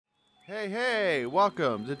Hey,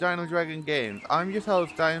 welcome to Dino Dragon Games. I'm your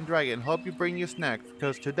host, Dino Dragon. Hope you bring your snacks,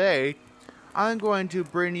 because today I'm going to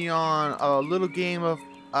bring you on a little game of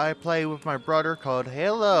I play with my brother called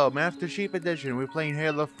Halo Master Chief Edition. We're playing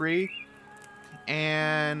Halo 3,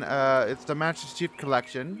 and it's the Master Chief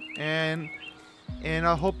Collection, and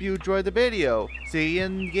I hope you enjoy the video. See you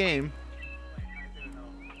in the game.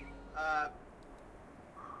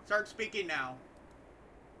 Start speaking now.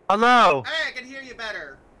 Hello. Hey, I can hear you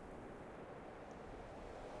better.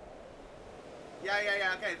 Yeah,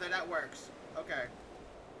 okay, so that works. Okay.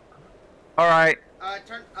 All right.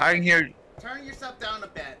 Turn. I can hear. Turn yourself down a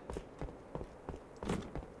bit.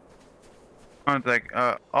 One sec.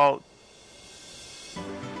 Oh.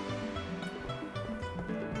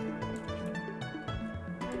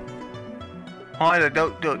 Hold on.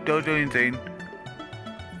 Don't do anything.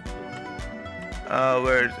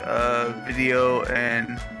 Where's video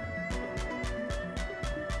and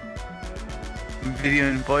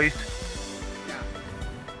voice? Yeah.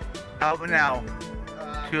 How about now?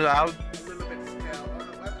 Too loud? A little bit still.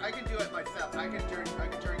 I can do it myself. I can turn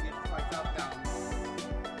it myself down.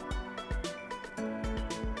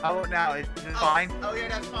 How about now? Is this fine? Oh yeah,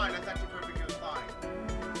 that's fine. That's actually perfectly fine.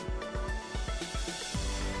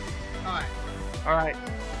 Alright. All right.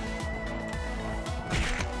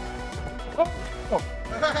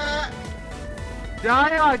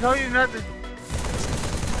 Daniel, I told you not to.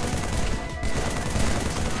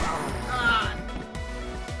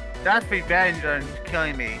 That's revenge on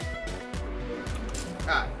killing me.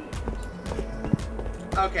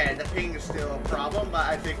 Okay, the ping is still a problem, but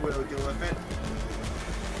I think we'll deal with it.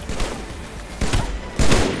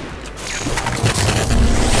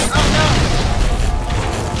 Oh no!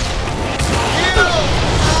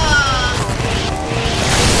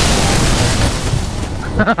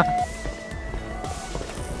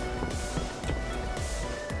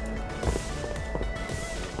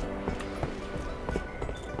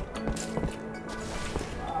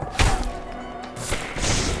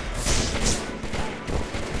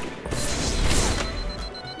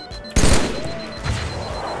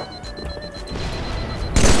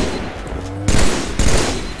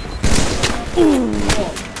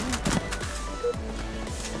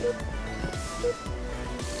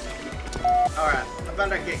 Alright, I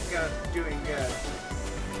better get doing good.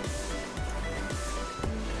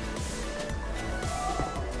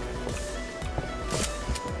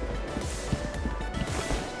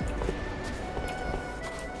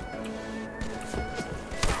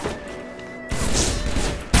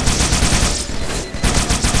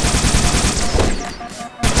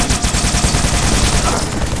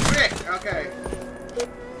 Okay.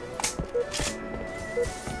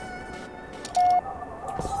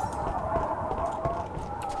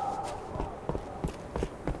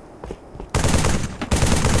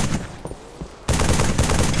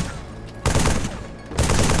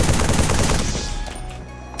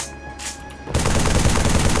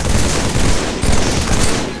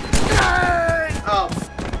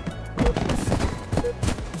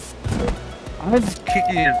 I'm just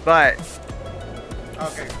kicking his butt.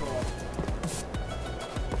 Okay, cool.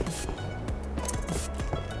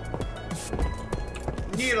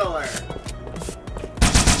 Needler.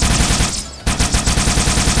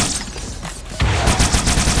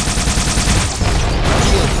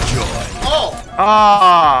 Oh!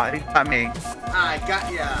 Ah, he got me. I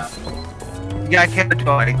got ya. Yeah, I can't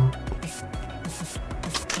toy.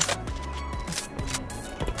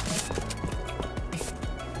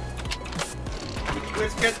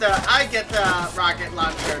 Let's get I get the rocket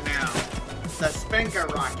launcher now. The Spanker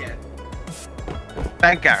rocket.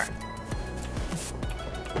 Banker.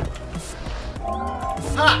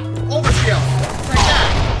 Ha! Overkill! Like that!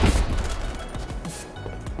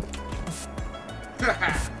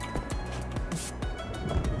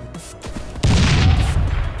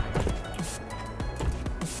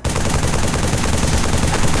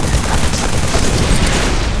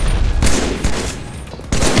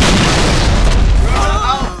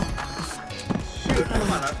 Shoot,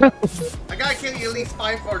 come on. I gotta kill you at least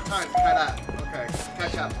 5 more times. Cut up. Okay,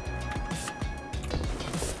 catch up.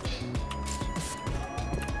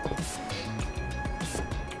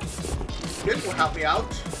 This will help me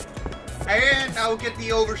out. And I'll get the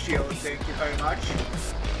overshield. Thank you very much.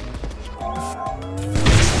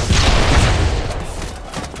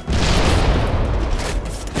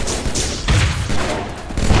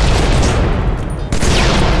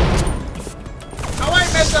 How I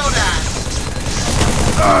missed all that?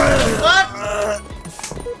 What?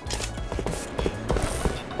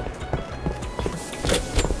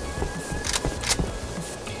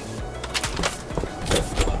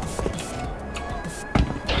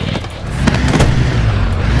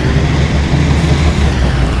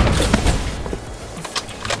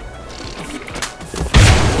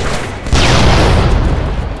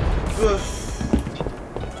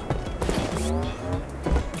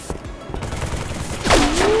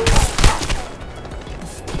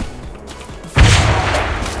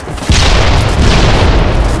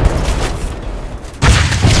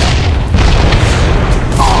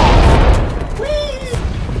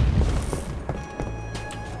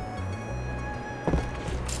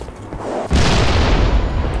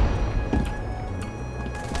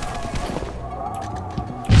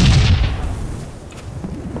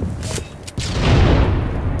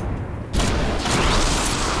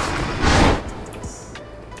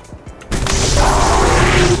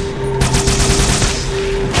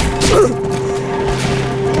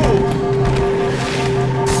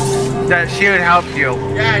 shield helped you.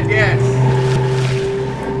 Yeah, I did.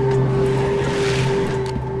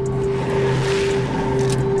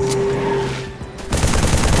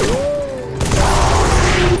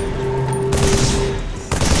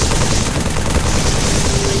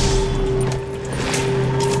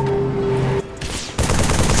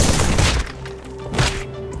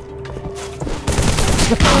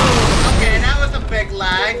 Okay, that was a big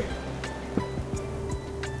lag.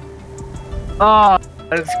 Oh,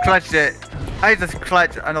 I just clutched it. I just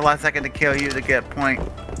clutched on the last second to kill you to get a point.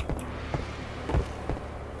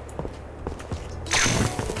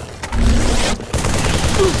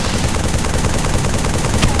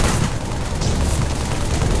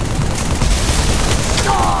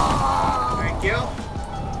 Thank you.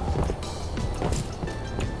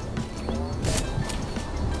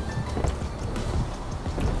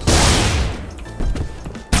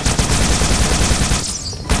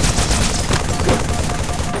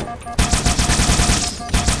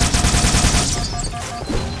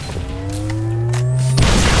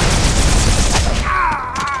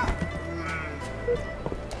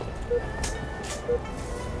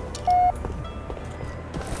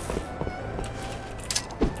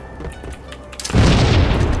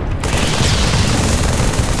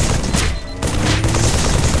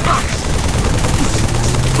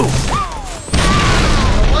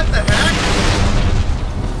 What the heck?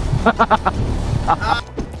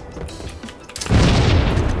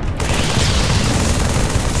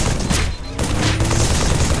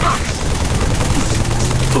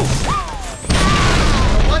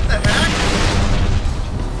 What the heck?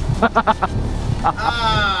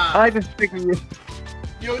 I just stick with you.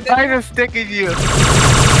 You did. I just stick with you.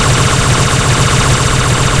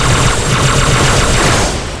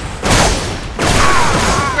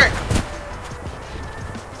 Frick.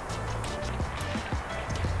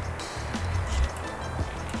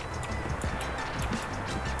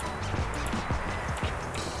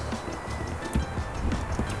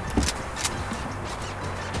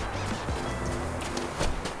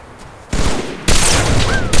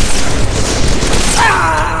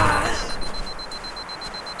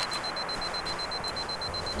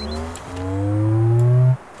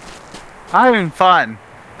 Having fun.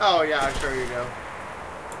 Oh yeah, sure you do.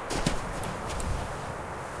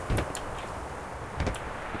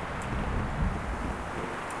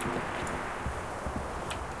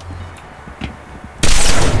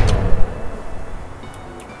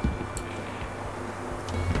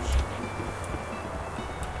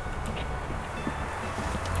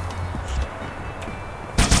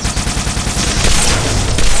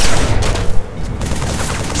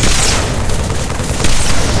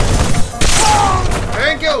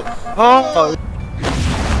 Thank you. Oh.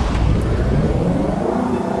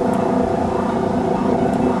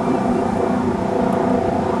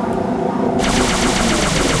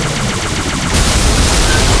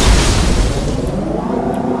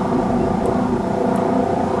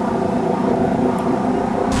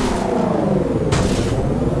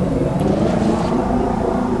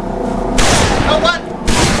 Oh what?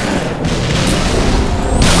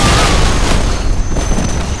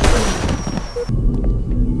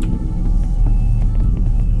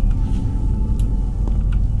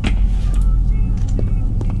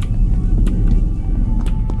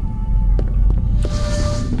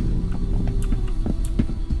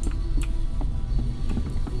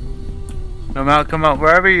 Come out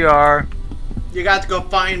wherever you are. You got to go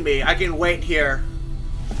find me. I can wait here.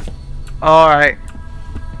 Alright.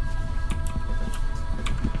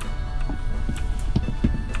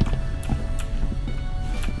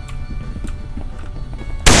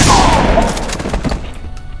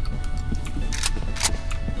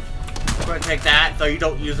 I'm gonna take that so you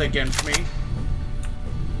don't use it against me.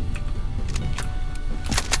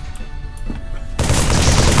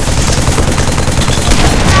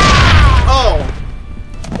 Oh!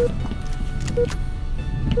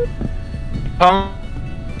 Come.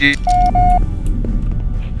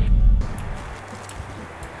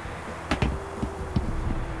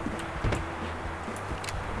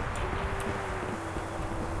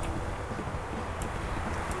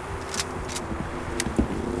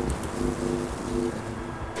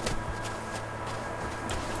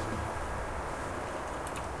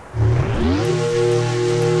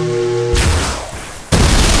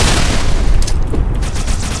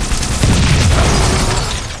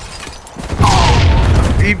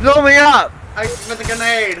 He blew me up! With a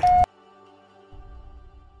grenade!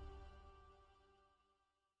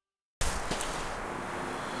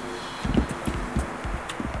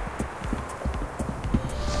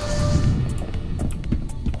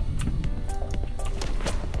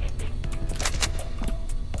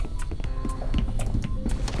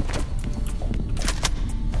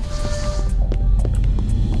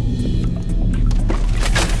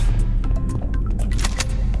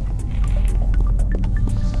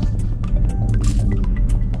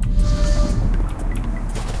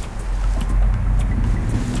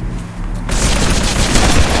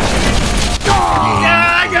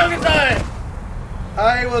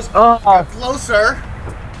 I was Oh. closer.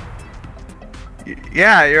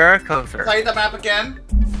 Yeah, you're closer. Play the map again.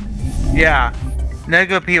 Yeah. Now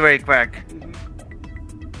go pee really quick.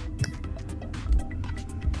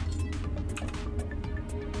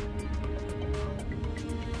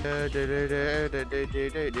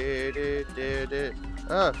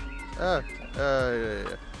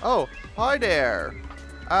 Oh, hi there.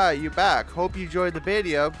 You back. Hope you enjoyed the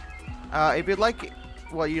video. If you like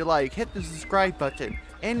what you like, hit the subscribe button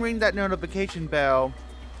and ring that notification bell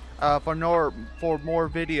for more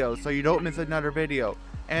videos so you don't miss another video.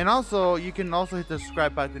 And also, you can also hit the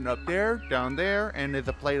subscribe button up there, down there, and there's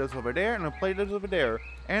a playlist over there and a playlist over there.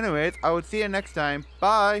 Anyways, I will see you next time.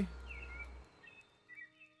 Bye.